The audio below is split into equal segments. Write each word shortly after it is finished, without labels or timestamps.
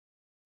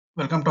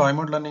Welcome to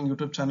ಐಮೋಡ್ learning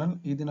YouTube channel.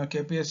 ಈ ದಿನ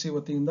KPSC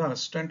ವತಿಯಿಂದ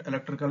ಅಸಿಸ್ಟೆಂಟ್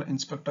ಎಲೆಕ್ಟ್ರಿಕಲ್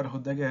ಇನ್ಸ್ಪೆಕ್ಟರ್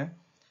ಹುದ್ದೆಗೆ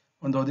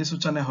ಒಂದು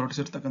ಅಧಿಸೂಚನೆ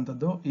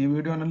ಹೊರಡಿಸಿರ್ತಕ್ಕಂಥದ್ದು. ಈ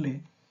ವಿಡಿಯೋನಲ್ಲಿ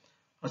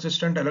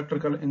ಅಸಿಸ್ಟೆಂಟ್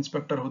ಎಲೆಕ್ಟ್ರಿಕಲ್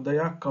ಇನ್ಸ್ಪೆಕ್ಟರ್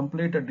ಹುದ್ದೆಯ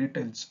complete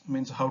details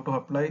means how to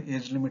apply,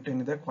 age limit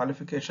ಏನಿದೆ,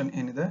 ಕ್ವಾಲಿಫಿಕೇಶನ್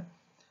ಏನಿದೆ,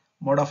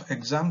 mode of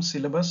exam,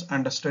 syllabus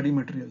and study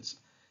materials,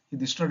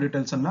 ಇದಿಷ್ಟು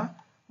ಡೀಟೇಲ್ಸ್ ಅನ್ನ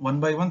ಒನ್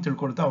ಬೈ ಒನ್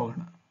ತಿಳ್ಕೊಳ್ತಾ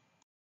ಹೋಗೋಣ.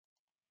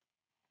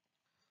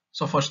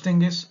 ಸೊ ಫಸ್ಟ್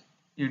ಥಿಂಗ್ ಇಸ್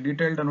ಈ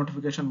ಡೀಟೇಲ್ಡ್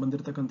ನೋಟಿಫಿಕೇಶನ್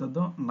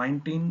ಬಂದಿರತಕ್ಕಂಥದ್ದು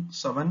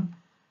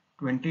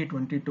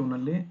 19/7/2022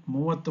 ನಲ್ಲಿ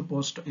 30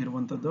 ಪೋಸ್ಟ್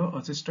ಇರುವಂತದ್ದು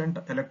assistant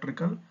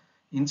electrical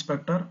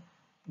inspector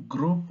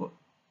group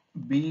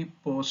B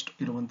post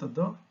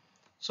ಇರುವಂತದ್ದು.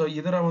 ಸೊ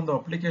ಇದರ ಒಂದು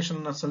ಅಪ್ಲಿಕೇಶನ್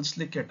ಅನ್ನ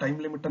ಸಲ್ಲಿಸಲಿಕ್ಕೆ ಟೈಮ್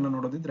ಲಿಮಿಟ್ ಅನ್ನು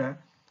ನೋಡೋದಿದ್ರೆ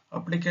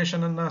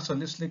ಅಪ್ಲಿಕೇಶನ್ ಅನ್ನ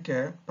ಸಲ್ಲಿಸಲಿಕ್ಕೆ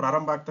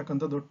ಪ್ರಾರಂಭ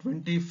ಆಗ್ತಕ್ಕಂಥದ್ದು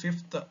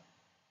 25th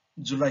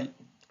July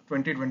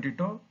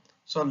 2022.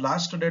 So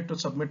last date to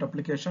submit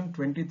application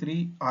 23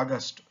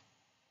 August.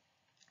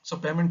 So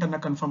payment ಅನ್ನ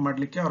ಕನ್ಫರ್ಮ್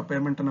ಮಾಡ್ಲಿಕ್ಕೆ ಅವ್ರ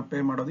ಪೇಮೆಂಟ್ ಅನ್ನ ಪೇ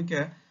ಮಾಡೋದಕ್ಕೆ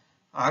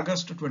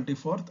August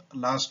 24th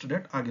ಲಾಸ್ಟ್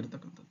ಡೇಟ್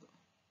ಆಗಿರ್ತಕ್ಕಂಥದ್ದು.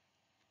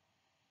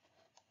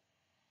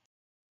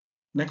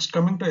 Next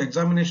coming to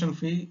examination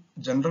fee,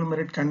 general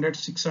merit candidate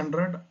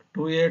 600,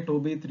 2A,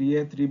 2B,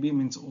 3A, 3B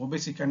means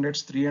OBC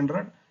candidates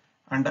 300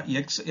 and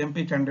ex-MP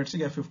candidates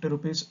ಗೆ 50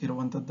 rupees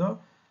ಇರುವಂತದ್ದು.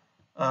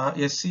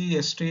 SC,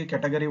 ST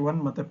category 1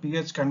 ಮತ್ತೆ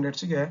PH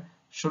candidates ಗೆ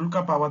ಶುಲ್ಕ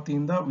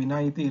ಪಾವತಿಯಿಂದ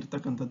ವಿನಾಯಿತಿ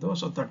ಇರ್ತಕ್ಕಂಥದ್ದು.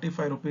 ಸೊ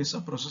 35 ರೂಪೀಸ್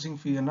ಪ್ರೊಸೆಸಿಂಗ್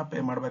ಫೀ ಅನ್ನ pay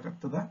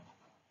ಮಾಡಬೇಕಾಗ್ತದೆ.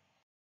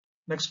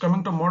 Next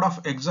coming to mode of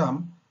exam,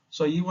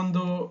 so ಈ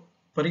ಒಂದು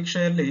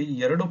ಪರೀಕ್ಷೆಯಲ್ಲಿ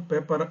ಎರಡು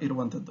ಪೇಪರ್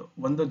ಇರುವಂತದ್ದು,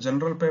 ಒಂದು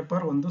ಜನರಲ್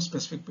ಪೇಪರ್, ಒಂದು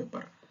ಸ್ಪೆಸಿಫಿಕ್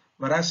ಪೇಪರ್.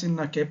 ವರಾಸ್ ಇನ್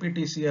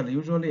KPTCL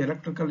ಯೂಶುವಲಿ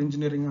ಎಲೆಕ್ಟ್ರಿಕಲ್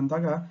ಇಂಜಿನಿಯರಿಂಗ್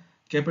ಅಂದಾಗ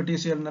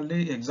KPTCL ನಲ್ಲಿ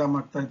ಎಕ್ಸಾಮ್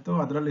ಆಗ್ತಾ ಇತ್ತು.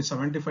 ಅದರಲ್ಲಿ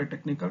 75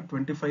 ಟೆಕ್ನಿಕಲ್,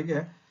 25 ಗೆ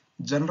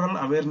ಜನರಲ್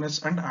ಅವೇರ್ನೆಸ್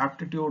ಅಂಡ್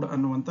ಆಪ್ಟಿಟ್ಯೂಡ್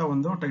ಅನ್ನುವಂತ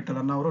ಒಂದು ಟೈಟಲ್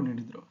ಅನ್ನು ಅವರು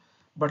ನೀಡಿದ್ರು.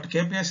 ಬಟ್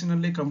KPSC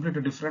ನಲ್ಲಿ ಕಂಪ್ಲೀಟ್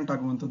ಡಿಫರೆಂಟ್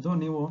ಆಗುವಂತದ್ದು.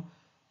 ನೀವು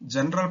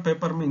general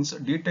paper means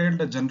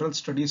detailed general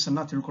studies ಅನ್ನ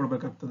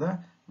ತಿಳ್ಕೊಳ್ಬೇಕಾಗ್ತದೆ.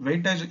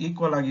 ವೈಟೇಜ್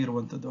ಈಕ್ವಲ್ ಆಗಿ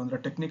ಇರುವಂತದ್ದು, ಅಂದ್ರೆ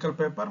ಟೆಕ್ನಿಕಲ್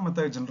ಪೇಪರ್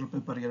ಮತ್ತೆ ಜನರಲ್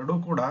ಪೇಪರ್ ಎರಡೂ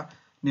ಕೂಡ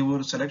ನೀವು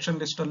ಸೆಲೆಕ್ಷನ್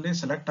ಲಿಸ್ಟ್ ಅಲ್ಲಿ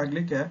ಸೆಲೆಕ್ಟ್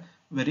ಆಗ್ಲಿಕ್ಕೆ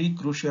ವೆರಿ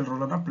ಕ್ರೂಷಿಯಲ್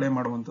ರೋಲ್ ಅನ್ನ ಪ್ಲೇ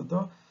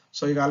ಮಾಡುವಂತದ್ದು.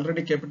 ಸೊ ಈಗ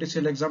ಆಲ್ರೆಡಿ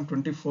KPTCL ಎಕ್ಸಾಮ್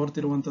 24th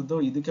ಇರುವಂತದ್ದು,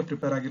 ಇದಕ್ಕೆ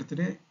ಪ್ರಿಪೇರ್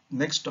ಆಗಿರ್ತೀರಿ.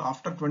 ನೆಕ್ಸ್ಟ್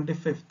ಆಫ್ಟರ್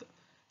 25th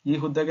ಈ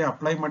ಹುದ್ದೆಗೆ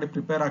ಅಪ್ಲೈ ಮಾಡಿ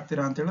ಪ್ರಿಪೇರ್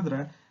ಆಗ್ತೀರಾ ಅಂತ ಹೇಳಿದ್ರೆ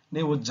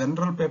ನೀವು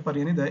ಜನರಲ್ ಪೇಪರ್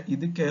ಏನಿದೆ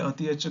ಇದಕ್ಕೆ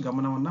ಅತಿ ಹೆಚ್ಚು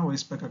ಗಮನವನ್ನ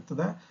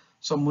ವಹಿಸಬೇಕಾಗ್ತದೆ.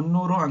 ಸೊ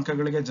 300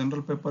 ಅಂಕಗಳಿಗೆ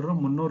ಜನರಲ್ ಪೇಪರ್,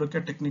 300ಕ್ಕೆ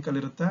ಟೆಕ್ನಿಕಲ್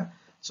ಇರುತ್ತೆ.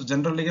 ಸೊ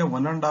ಜನರಲ್ಗೆ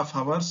 1.5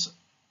 hours,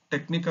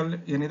 ಟೆಕ್ನಿಕಲ್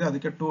ಏನಿದೆ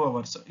ಅದಕ್ಕೆ 2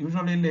 hours.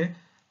 ಯೂಶುವಲಿ ಇಲ್ಲಿ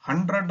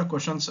 100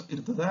 ಕ್ವಶನ್ಸ್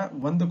ಇರ್ತದೆ.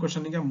 ಒಂದು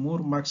ಕ್ವಶನ್ಗೆ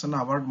 3 ಮಾರ್ಕ್ಸ್ ಅನ್ನ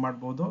ಅವಾರ್ಡ್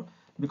ಮಾಡಬಹುದು.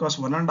 ಬಿಕಾಸ್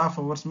 1.5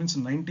 hours ಮೀನ್ಸ್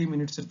 90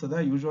 minutes ಇರ್ತದೆ.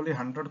 ಯೂಶುವಲಿ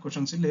 100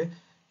 ಕ್ವಶನ್ಸ್ ಇಲ್ಲಿ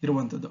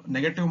ಇರುವಂತದ್ದು.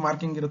 ನೆಗೆಟಿವ್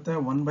ಮಾರ್ಕಿಂಗ್ ಇರುತ್ತೆ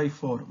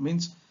 1/4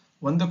 ಮೀನ್ಸ್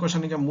ಒಂದು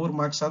ಕ್ವಶನ್ಗೆ 3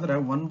 ಮಾರ್ಕ್ಸ್ ಆದ್ರೆ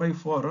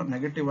 1/4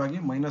 ನೆಗೆಟಿವ್ ಆಗಿ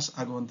ಮೈನಸ್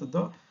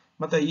ಆಗುವಂತದ್ದು.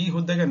 ಮತ್ತೆ ಈ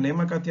ಹುದ್ದೆಗೆ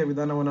ನೇಮಕಾತಿಯ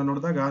ವಿಧಾನವನ್ನ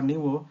ನೋಡಿದಾಗ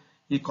ನೀವು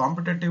ಈ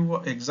ಕಾಂಪಿಟೇಟಿವ್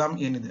ಎಕ್ಸಾಮ್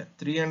ಏನಿದೆ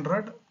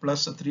 300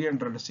 ಪ್ಲಸ್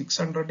 300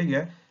 600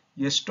 ಗೆ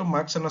ಎಷ್ಟು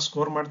ಮಾರ್ಕ್ಸ್ ಅನ್ನ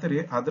ಸ್ಕೋರ್ ಮಾಡ್ತೀರಿ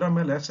ಅದರ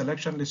ಮೇಲೆ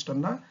ಸೆಲೆಕ್ಷನ್ ಲಿಸ್ಟ್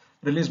ಅನ್ನ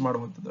ರಿಲೀಸ್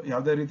ಮಾಡುವಂತದ್ದು.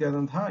 ಯಾವುದೇ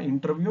ರೀತಿಯಾದಂತಹ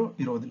ಇಂಟರ್ವ್ಯೂ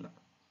ಇರೋದಿಲ್ಲ.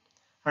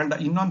 ಅಂಡ್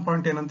ಇನ್ನೊಂದು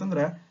ಪಾಯಿಂಟ್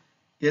ಏನಂತಂದ್ರೆ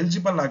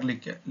ಎಲಿಜಿಬಲ್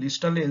ಆಗ್ಲಿಕ್ಕೆ,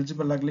 ಲಿಸ್ಟ್ ಅಲ್ಲಿ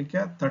ಎಲಿಜಿಬಲ್ ಆಗ್ಲಿಕ್ಕೆ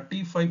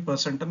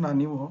 35% ಅನ್ನ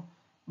ನೀವು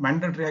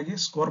ಮ್ಯಾಂಡೇಟರಿ ಆಗಿ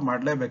ಸ್ಕೋರ್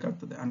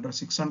ಮಾಡಲೇಬೇಕಾಗ್ತದೆ. ಅಂದ್ರೆ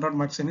 600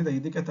 ಮಾರ್ಕ್ಸ್ ಏನಿದೆ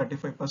ಇದಕ್ಕೆ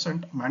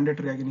 35%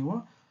 ಮ್ಯಾಂಡೇಟರಿ ಆಗಿ ನೀವು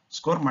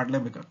ಸ್ಕೋರ್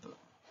ಮಾಡಲೇಬೇಕಾಗ್ತದೆ.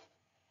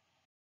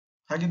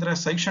 ಹಾಗಿದ್ರೆ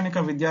ಶೈಕ್ಷಣಿಕ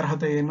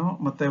ವಿದ್ಯಾರ್ಹತೆ ಏನು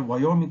ಮತ್ತೆ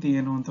ವಯೋಮಿತಿ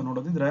ಏನು ಅಂತ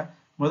ನೋಡೋದಿದ್ರೆ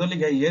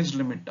ಮೊದಲಿಗೆ ಏಜ್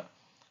ಲಿಮಿಟ್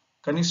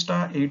ಕನಿಷ್ಠ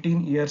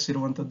 18 years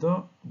ಇರುವಂತದ್ದು,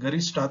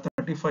 ಗರಿಷ್ಠ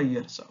 35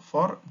 years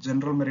for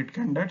general merit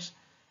candidates.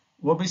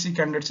 OBC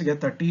candidates ಗೆ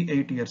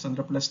 38 years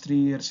ಅಂದ್ರೆ ಪ್ಲಸ್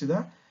 3 years ಇದೆ.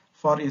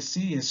 For SC,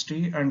 ST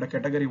and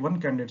category 1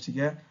 candidates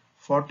ಗೆ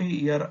 40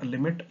 year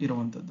ಲಿಮಿಟ್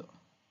ಇರುವಂತದ್ದು.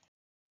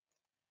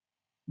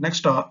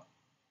 ನೆಕ್ಸ್ಟ್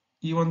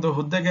ಈ ಒಂದು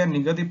ಹುದ್ದೆಗೆ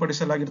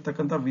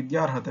ನಿಗದಿಪಡಿಸಲಾಗಿರ್ತಕ್ಕಂಥ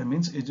ವಿದ್ಯಾರ್ಹತೆ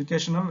means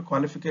educational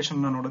qualification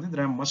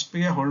ನೋಡೋದಿದ್ರೆ must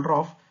be A holder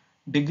of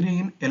degree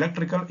in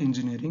electrical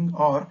engineering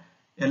or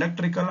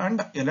electrical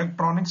and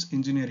electronics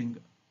engineering.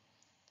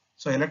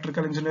 So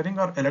electrical engineering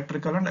or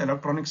electrical and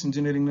electronics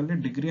engineering ನಲ್ಲಿ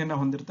ಡಿಗ್ರಿಯನ್ನ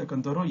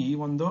ಹೊಂದಿರತಕ್ಕಂಥವ್ರು ಈ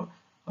ಒಂದು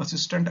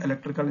assistant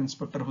electrical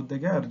inspector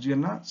ಹುದ್ದೆಗೆ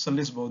ಅರ್ಜಿಯನ್ನ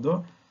ಸಲ್ಲಿಸಬಹುದು.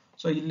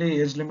 ಸೊ ಇಲ್ಲಿ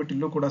ಏಜ್ ಲಿಮಿಟ್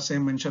ಇಲ್ಲೂ ಕೂಡ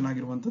same mention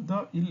ಆಗಿರುವಂತದ್ದು.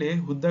 ಇಲ್ಲಿ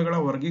ಹುದ್ದೆಗಳ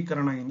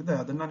ವರ್ಗೀಕರಣ ಏನಿದೆ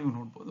ಅದನ್ನ ನೀವು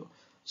ನೋಡಬಹುದು.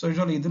 ಸೊ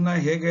ಯೂಶುವಲಿ ಇದನ್ನ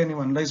ಹೇಗೆ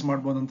ನೀವು ಅನಲೈಸ್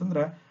ಮಾಡಬಹುದು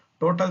ಅಂತಂದ್ರೆ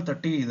ಟೋಟಲ್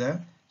 30 ಇದೆ.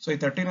 ಸೊ ಈ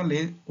 30 ನಲ್ಲಿ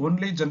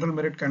ಓನ್ಲಿ ಜನರಲ್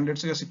ಮೆರಿಟ್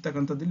ಕ್ಯಾಂಡಿಡೇಟ್ಸ್ ಗೆ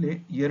ಸಿಗ್ತಕ್ಕಂಥದ್ದು ಇಲ್ಲಿ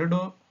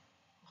 2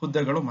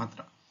 ಹುದ್ದೆಗಳು ಮಾತ್ರ.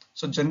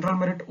 ಸೊ ಜನರಲ್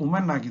ಮೆರಿಟ್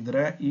ವುಮೆನ್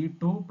ಆಗಿದ್ರೆ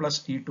E2 ಪ್ಲಸ್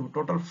E2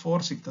 ಟೋಟಲ್ 4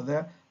 ಸಿಗ್ತದೆ.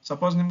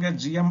 ಸಪೋಸ್ ನಿಮ್ಗೆ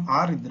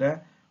GMR ಇದ್ರೆ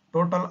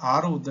ಟೋಟಲ್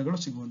 6 ಹುದ್ದೆಗಳು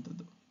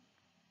ಸಿಗುವಂತದ್ದು.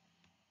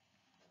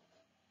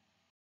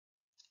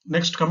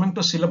 Next coming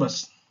to syllabus.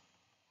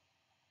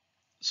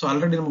 So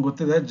already ನಮ್ಗೆ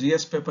ಗೊತ್ತಿದೆ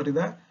GS ಪೇಪರ್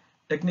ಇದೆ,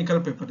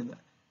 ಟೆಕ್ನಿಕಲ್ ಪೇಪರ್ ಇದೆ.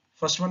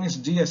 ಫಸ್ಟ್ ಒನ್ ಇಸ್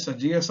GS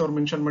ಅವ್ರು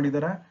ಮೆನ್ಷನ್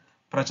ಮಾಡಿದ್ದಾರೆ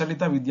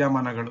ಪ್ರಚಲಿತ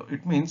ವಿದ್ಯಮಾನಗಳು.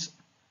 ಇಟ್ ಮೀನ್ಸ್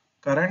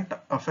ಕರೆಂಟ್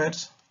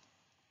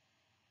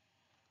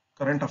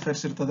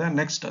ಅಫೇರ್ಸ್ ಇರ್ತದೆ.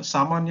 ನೆಕ್ಸ್ಟ್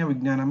ಸಾಮಾನ್ಯ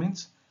ವಿಜ್ಞಾನ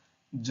ಮೀನ್ಸ್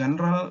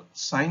ಜನರಲ್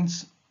ಸೈನ್ಸ್.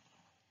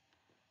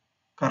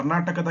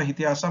 ಕರ್ನಾಟಕದ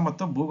ಇತಿಹಾಸ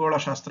ಮತ್ತು ಭೂಗೋಳ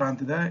ಶಾಸ್ತ್ರ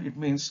ಅಂತಿದೆ. It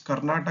means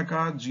Karnataka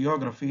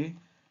geography,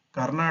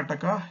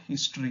 Karnataka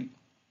history.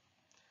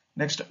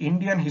 Next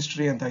Indian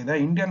history ಅಂತ ಇದೆ.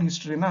 ಇಂಡಿಯನ್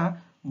ಹಿಸ್ಟ್ರಿನ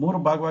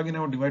 3 ಭಾಗವಾಗಿ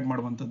ನಾವು ಡಿವೈಡ್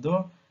ಮಾಡುವಂತದ್ದು.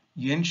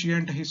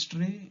 Ancient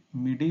history,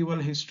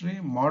 ಮಿಡೀವಲ್ history,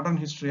 modern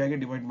history ಆಗಿ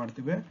ಡಿವೈಡ್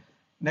ಮಾಡ್ತೀವಿ.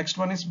 ನೆಕ್ಸ್ಟ್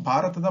ಒನ್ ಇಸ್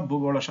ಭಾರತದ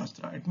ಭೂಗೋಳ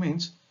ಶಾಸ್ತ್ರ. It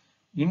means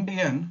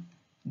Indian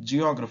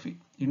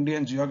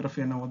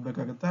ಜಿಯೋಗ್ರಫಿಯನ್ನು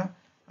ಓದಬೇಕಾಗುತ್ತೆ.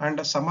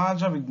 ಅಂಡ್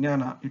ಸಮಾಜ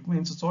ವಿಜ್ಞಾನ ಇಟ್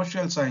ಮೀನ್ಸ್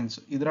ಸೋಷಿಯಲ್ ಸೈನ್ಸ್,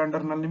 ಇದರ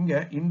ಅಂಡರ್ ನಲ್ಲಿ ನಿಮಗೆ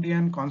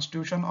Indian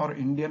constitution R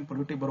Indian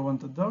polity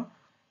ಬರುವಂತದ್ದು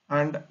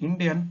ಅಂಡ್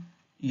ಇಂಡಿಯನ್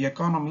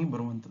ಎಕಾನಮಿ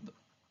ಬರುವಂತದ್ದು.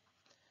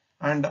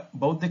 ಅಂಡ್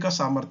ಬೌದ್ಧಿಕ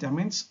ಸಾಮರ್ಥ್ಯ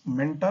ಮೀನ್ಸ್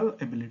ಮೆಂಟಲ್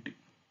ಎಬಿಲಿಟಿ.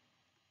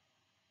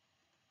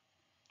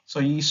 ಸೊ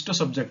ಈ ಇಷ್ಟು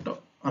ಸಬ್ಜೆಕ್ಟ್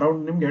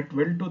ಅರೌಂಡ್ ನಿಮಗೆ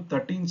 12 to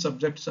 13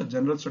 ಸಬ್ಜೆಕ್ಟ್ಸ್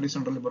ಜನರಲ್ ಸ್ಟಡೀಸ್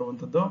ಅಂಡರಲ್ಲಿ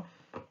ಬರುವಂತದ್ದು.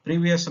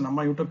 ಪ್ರೀವಿಯಸ್ ನಮ್ಮ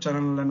ಯೂಟ್ಯೂಬ್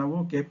ಚಾನಲ್ ನಲ್ಲಿ ನಾವು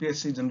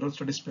KPSC ಜನರಲ್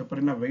ಸ್ಟಡೀಸ್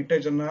ಪೇಪರಿನ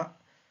ವೈಟೇಜ್ ಅನ್ನ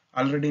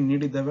ಆಲ್ರೆಡಿ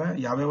ನೀಡಿದ್ದೇವೆ.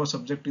 ಯಾವ್ಯಾವ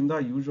ಸಬ್ಜೆಕ್ಟ್ ಇಂದ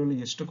ಯೂಶುವಲಿ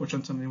ಎಷ್ಟು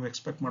ಕ್ವಶನ್ಸ್ ಅನ್ನು ನೀವು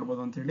ಎಕ್ಸ್ಪೆಕ್ಟ್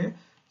ಮಾಡಬಹುದು ಅಂತ ಹೇಳಿ.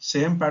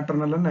 ಸೇಮ್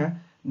ಪ್ಯಾಟರ್ನ್ ಅಲ್ಲೇ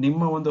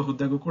ನಿಮ್ಮ ಒಂದು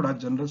ಹುದ್ದೆಗೂ ಕೂಡ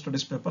general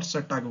studies paper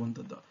set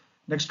ಆಗುವಂತದ್ದು.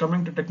 Next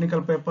coming to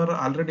technical paper,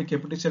 already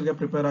KPTCL ಗೆ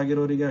ಪ್ರಿಪೇರ್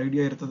ಆಗಿರೋರಿಗೆ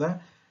ಐಡಿಯಾ ಇರ್ತದೆ.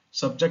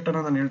 ಸಬ್ಜೆಕ್ಟ್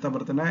ಅನ್ನ ನಾನು ಹೇಳ್ತಾ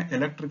ಬರ್ತೇನೆ.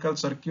 Electrical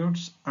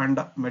circuits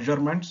and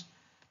measurements,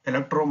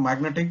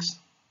 electromagnetics,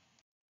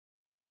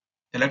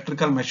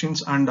 electrical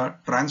machines and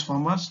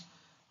transformers,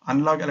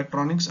 analog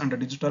electronics and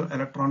digital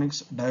electronics,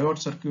 diode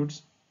circuits,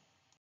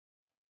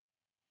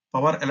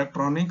 power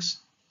electronics,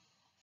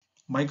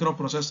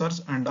 microprocessors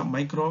and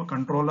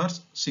microcontrollers,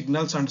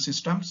 signals and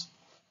systems,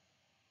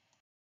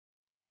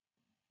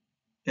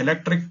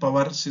 electric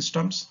power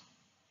systems,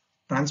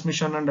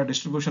 transmission and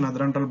distribution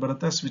adrantal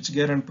barutte,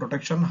 switchgear and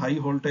protection, high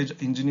voltage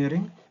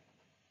engineering,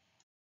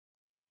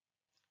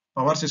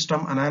 power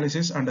system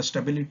analysis and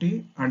stability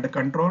and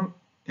control,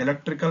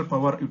 electrical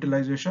power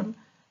utilization,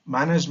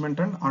 management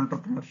and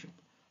entrepreneurship.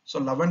 So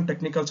 11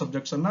 technical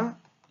subjects ಅನ್ನ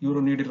ಇವರು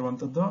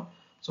ನೀಡಿರುವಂತದ್ದು.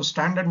 So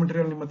standard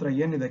material ನಿಮ್ಮ ಹತ್ರ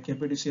ಏನಿದೆ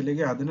KPTCL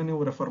ಗೆ ಅದನ್ನ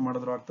ನೀವು refer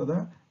ಮಾಡಿದ್ರು ಆಗ್ತದೆ.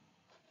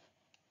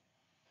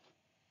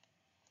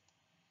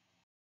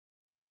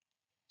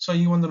 ಸೊ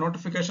ಈ ಒಂದು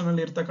ನೋಟಿಫಿಕೇಶನ್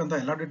ಅಲ್ಲಿ ಇರ್ತಕ್ಕಂಥ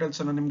ಎಲ್ಲಾ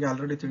ಡೀಟೇಲ್ಸ್ ಅನ್ನ ನಿಮ್ಗೆ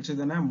ಆಲ್ರೆಡಿ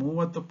ತಿಳಿಸಿದ್ದೇನೆ.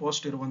 30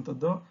 ಪೋಸ್ಟ್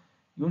ಇರುವಂತದ್ದು.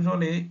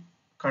 ಯೂಶುವಲಿ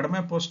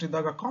ಕಡಿಮೆ ಪೋಸ್ಟ್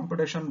ಇದ್ದಾಗ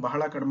ಕಾಂಪಿಟೇಷನ್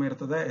ಬಹಳ ಕಡಿಮೆ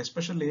ಇರ್ತದೆ.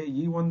 ಎಸ್ಪೆಷಲಿ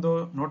ಈ ಒಂದು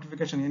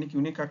ನೋಟಿಫಿಕೇಶನ್ ಏನಕ್ಕೆ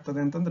ಯೂನಿಕ್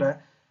ಆಗ್ತದೆ ಅಂತಂದ್ರೆ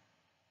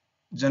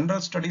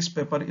ಜನರಲ್ ಸ್ಟಡೀಸ್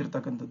ಪೇಪರ್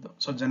ಇರ್ತಕ್ಕಂಥದ್ದು.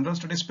 So general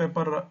studies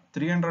paper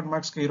 300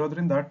 marks ಗೆ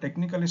ಇರೋದ್ರಿಂದ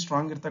ಟೆಕ್ನಿಕಲಿ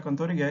ಸ್ಟ್ರಾಂಗ್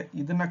ಇರ್ತಕ್ಕಂಥವರಿಗೆ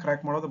ಇದನ್ನ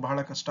ಕ್ರ್ಯಾಕ್ ಮಾಡೋದು ಬಹಳ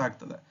ಕಷ್ಟ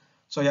ಆಗ್ತದೆ.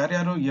 ಸೊ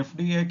ಯಾರ್ಯಾರು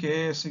FDA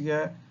KAS ಗೆ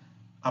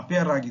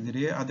ಅಪಿಯರ್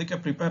ಆಗಿದ್ದೀರಿ, ಅದಕ್ಕೆ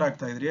ಪ್ರಿಪೇರ್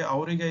ಆಗ್ತಾ ಇದ್ರಿ,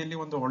 ಅವರಿಗೆ ಇಲ್ಲಿ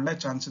ಒಂದು ಒಳ್ಳೆ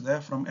ಚಾನ್ಸ್ ಇದೆ.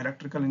 From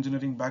electrical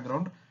engineering back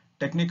ground,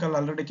 technical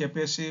already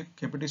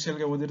KPTCL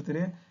ಗೆ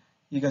ಓದಿರ್ತೀರಿ.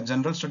 ಈಗ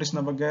ಜನರಲ್ ಸ್ಟಡೀಸ್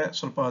ನ ಬಗ್ಗೆ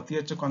ಸ್ವಲ್ಪ ಅತಿ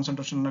ಹೆಚ್ಚು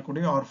ಕಾನ್ಸಂಟ್ರೇಷನ್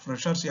ಕೊಡಿ. ಅವ್ರ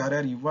ಫ್ರೆಶರ್ಸ್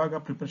ಯಾರ್ಯಾರು ಇವಾಗ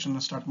ಪ್ರಿಪರೇಷನ್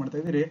ಸ್ಟಾರ್ಟ್ ಮಾಡ್ತಾ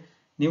ಇದ್ದೀರಿ,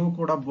 ನೀವು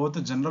ಕೂಡ ಬೋತ್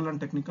ಜನರಲ್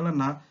ಅಂಡ್ ಟೆಕ್ನಿಕಲ್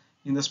ಅನ್ನ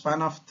in the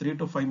span of 3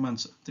 to 5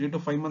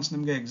 months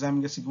ನಿಮಗೆ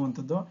ಎಕ್ಸಾಮ್ಗೆ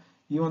ಸಿಗುವಂತದ್ದು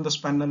ಈ ಒಂದು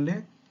ಸ್ಪ್ಯಾನ್ ನಲ್ಲಿ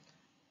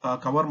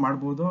ಕವರ್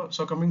ಮಾಡಬಹುದು.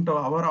 So coming to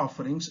our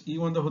offerings, ಈ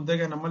ಒಂದು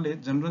ಹುದ್ದೆಗೆ ನಮ್ಮಲ್ಲಿ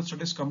ಜನರಲ್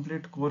ಸ್ಟಡೀಸ್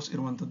ಕಂಪ್ಲೀಟ್ ಕೋರ್ಸ್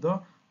ಇರುವಂತದ್ದು,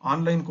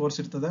 ಆನ್ಲೈನ್ ಕೋರ್ಸ್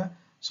ಇರ್ತದೆ.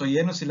 ಸೊ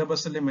ಏನು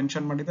ಸಿಲೆಬಸ್ ಅಲ್ಲಿ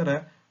ಮೆನ್ಷನ್ ಮಾಡಿದರೆ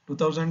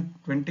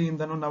 2020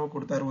 ಇಂದನೂ ನಾವು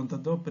ಕೊಡ್ತಾ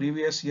ಇರುವಂತದ್ದು.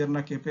 ಪ್ರೀವಿಯಸ್ ಇಯರ್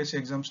ನ KPSC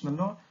ಎಕ್ಸಾಮ್ಸ್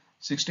ನಲ್ಲೂ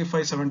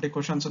 65-70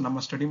 ಕ್ವಶನ್ಸ್ ನಮ್ಮ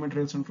ಸ್ಟಡಿ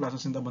ಮೆಟೀರಿಯಲ್ಸ್ ಅಂಡ್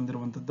ಕ್ಲಾಸಸ್ ಇಂದ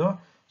ಬಂದಿರುವಂತದ್ದು.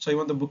 ಸೊ ಈ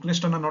ಒಂದು ಬುಕ್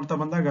ಲಿಸ್ಟ್ ಅನ್ನ ನೋಡ್ತಾ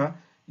ಬಂದಾಗ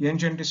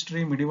ancient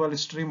history, medieval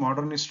history,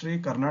 modern history,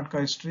 Karnataka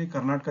history,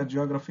 Karnataka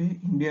geography,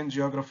 Indian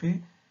geography,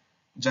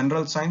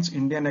 general science,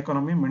 Indian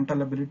economy,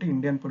 mental ability,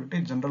 Indian polity,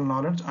 general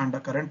knowledge and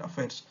current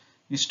affairs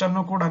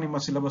ಇಷ್ಟನ್ನು ಕೂಡ ನಿಮ್ಮ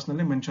ಸಿಲೆಬಸ್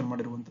ನಲ್ಲಿ ಮೆನ್ಷನ್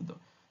ಮಾಡಿರುವಂತದ್ದು.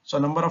 ಸೊ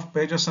ನಂಬರ್ ಆಫ್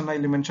ಪೇಜಸ್ ಅನ್ನ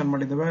ಇಲ್ಲಿ ಮೆನ್ಷನ್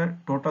ಮಾಡಿದ್ದೇವೆ.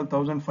 ಟೋಟಲ್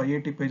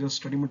 1580 ಪೇಜಸ್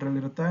ಸ್ಟಡಿ ಮೆಟೀರಿಯಲ್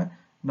ಇರುತ್ತೆ.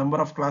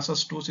 Number of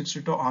classes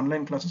 262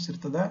 online classes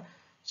ಇರ್ತದೆ.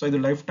 ಸೊ ಇದು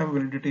ಲೈಫ್ ಟೈಮ್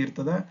ವ್ಯಾಲಿಡಿಟಿ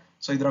ಇರ್ತದೆ.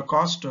 ಸೊ ಇದರ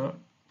ಕಾಸ್ಟ್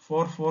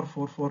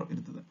 4444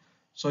 ಇರ್ತದೆ.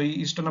 ಸೊ ಈ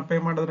ಇಷ್ಟನ್ನ ಪೇ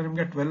ಮಾಡಿದ್ರೆ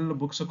ನಿಮಗೆ 12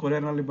 ಬುಕ್ಸ್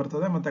ಕೊರಿಯರ್ ನಲ್ಲಿ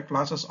ಬರ್ತದೆ. ಮತ್ತೆ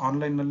ಕ್ಲಾಸಸ್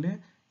ಆನ್ಲೈನ್ ನಲ್ಲಿ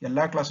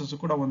ಎಲ್ಲಾ ಕ್ಲಾಸಸ್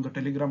ಕೂಡ ಒಂದು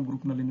ಟೆಲಿಗ್ರಾಮ್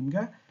ಗ್ರೂಪ್ ನಲ್ಲಿ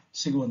ನಿಮಗೆ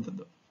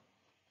ಸಿಗುವಂತದ್ದು.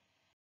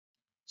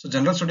 So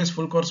general studies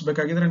full course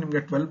ಬೇಕಾಗಿದ್ರೆ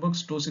ನಿಮಗೆ 12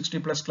 ಬುಕ್ಸ್,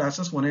 260+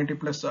 ಕ್ಲಾಸಸ್,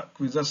 180+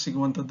 ಕ್ವಿಜಸ್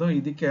ಸಿಗುವಂತದ್ದು.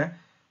 ಇದಕ್ಕೆ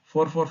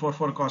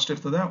 4444 ಕಾಸ್ಟ್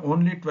ಇರ್ತದೆ.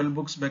 ಓನ್ಲಿ 12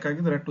 ಬುಕ್ಸ್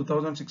ಬೇಕಾಗಿದ್ರೆ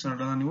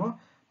 2600 ನೀವು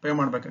ಪೇ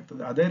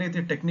ಮಾಡಬೇಕಾಗ್ತದೆ. ಅದೇ ರೀತಿ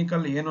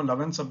ಟೆಕ್ನಿಕಲ್ ಏನು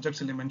 11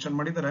 ಸಬ್ಜೆಕ್ಟ್ಸ್ ಇಲ್ಲಿ ಮೆನ್ಷನ್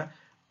ಮಾಡಿದರೆ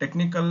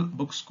ಟೆಕ್ನಿಕಲ್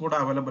ಬುಕ್ಸ್ ಕೂಡ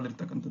ಅವೈಲೇಬಲ್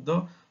ಇರ್ತಕ್ಕಂಥದ್ದು.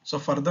 ಸೊ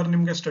ಫರ್ದರ್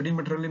ನಿಮಗೆ ಸ್ಟಡಿ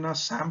ಮೆಟೀರಿಯಲ್ನ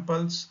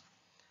ಸ್ಯಾಂಪಲ್ಸ್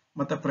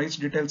ಮತ್ತೆ ಪ್ರೈಸ್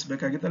ಡೀಟೇಲ್ಸ್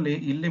ಬೇಕಾಗಿದ್ದಲ್ಲಿ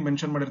ಇಲ್ಲಿ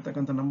ಮೆನ್ಷನ್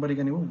ಮಾಡಿರ್ತಕ್ಕಂಥ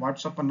ನಂಬರಿಗೆ ನೀವು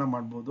ವಾಟ್ಸ್ಆಪ್ ಅನ್ನ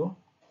ಮಾಡಬಹುದು.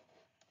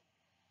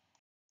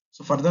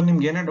 ಸೊ ಫರ್ದರ್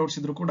ನಿಮ್ಗೆ ಏನೇ ಡೌಟ್ಸ್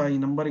ಇದ್ರೂ ಕೂಡ ಈ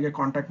ನಂಬರಿಗೆ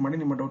ಕಾಂಟ್ಯಾಕ್ಟ್ ಮಾಡಿ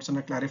ನಿಮ್ಮ ಡೌಟ್ಸ್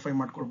ಅನ್ನ ಕ್ಲಾರಿಫೈ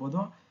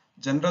ಮಾಡ್ಕೊಳ್ಬಹುದು.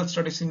 ಜನರಲ್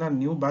ಸ್ಟಡೀಸ್ ಇನ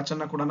ನ್ಯೂ ಬ್ಯಾಚ್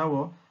ಅನ್ನ ಕೂಡ ನಾವು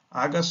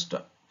ಆಗಸ್ಟ್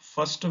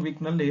ಫಸ್ಟ್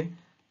ವೀಕ್ ನಲ್ಲಿ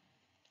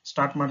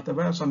ಸ್ಟಾರ್ಟ್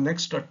ಮಾಡ್ತೇವೆ. ಸೊ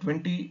ನೆಕ್ಸ್ಟ್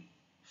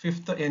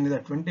 25th ಏನಿದೆ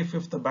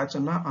 25th ಬ್ಯಾಚ್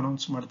ಅನ್ನ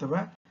ಅನೌನ್ಸ್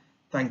ಮಾಡ್ತೇವೆ.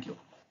 Thank you.